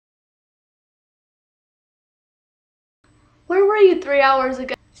Where were you 3 hours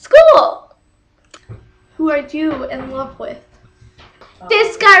ago? School! Who are you in love with?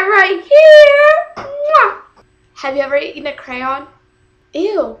 This guy right here! Mwah! Have you ever eaten a crayon?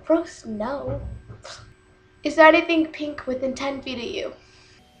 Ew, gross, no. Is there anything pink within 10 feet of you?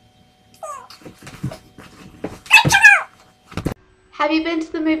 Have you been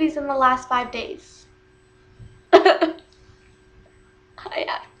to the movies in the last 5 days? I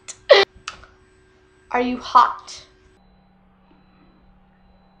haven't. Are you hot?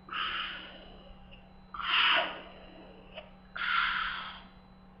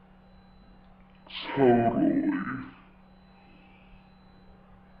 Totally.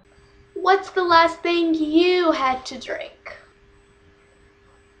 What's the last thing you had to drink?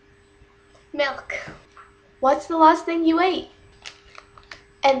 Milk. What's the last thing you ate?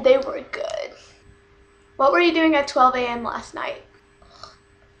 And they were good. What were you doing at 12 a.m. last night?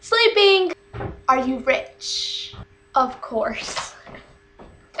 Sleeping. Are you rich? Of course.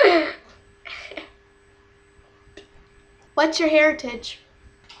 What's your heritage?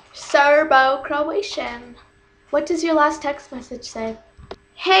 Serbo-Croatian. What does your last text message say?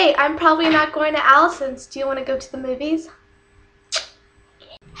 Hey, I'm probably not going to Allison's. Do you want to go to the movies?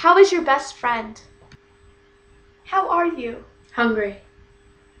 How is your best friend? How are you? Hungry.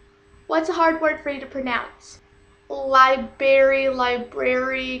 What's a hard word for you to pronounce? Library,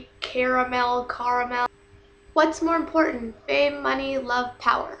 caramel. What's more important? Fame, money, love,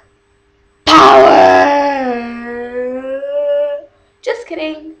 power? Power! Just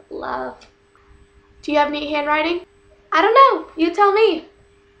kidding. Love. Do you have neat handwriting? I don't know. You tell me.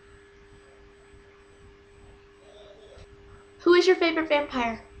 Who is your favorite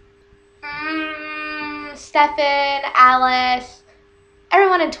vampire? Stefan, Alice,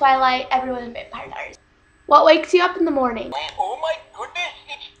 everyone in Twilight, everyone in Vampire Diaries. What wakes you up in the morning? Oh my goodness,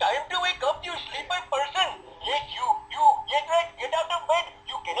 it's time to wake up, you sleepy person. Yes, you, get right, get out of bed.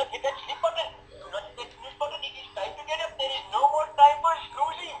 You cannot hit that sleep button. Do not hit that snooze button. It is time to get up. There is no more time for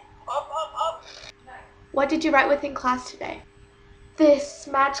snoozing. Up. What did you write with in class today? This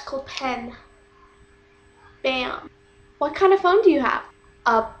magical pen. Bam. What kind of phone do you have?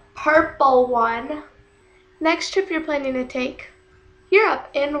 A purple one. Next trip you're planning to take? Europe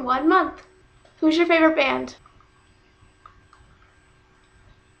in 1 month. Who's your favorite band?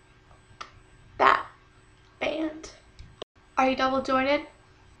 That band. Are you double jointed?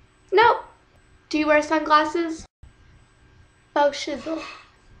 Nope. Do you wear sunglasses? Oh, shizzle.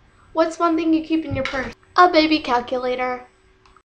 What's one thing you keep in your purse? A baby calculator.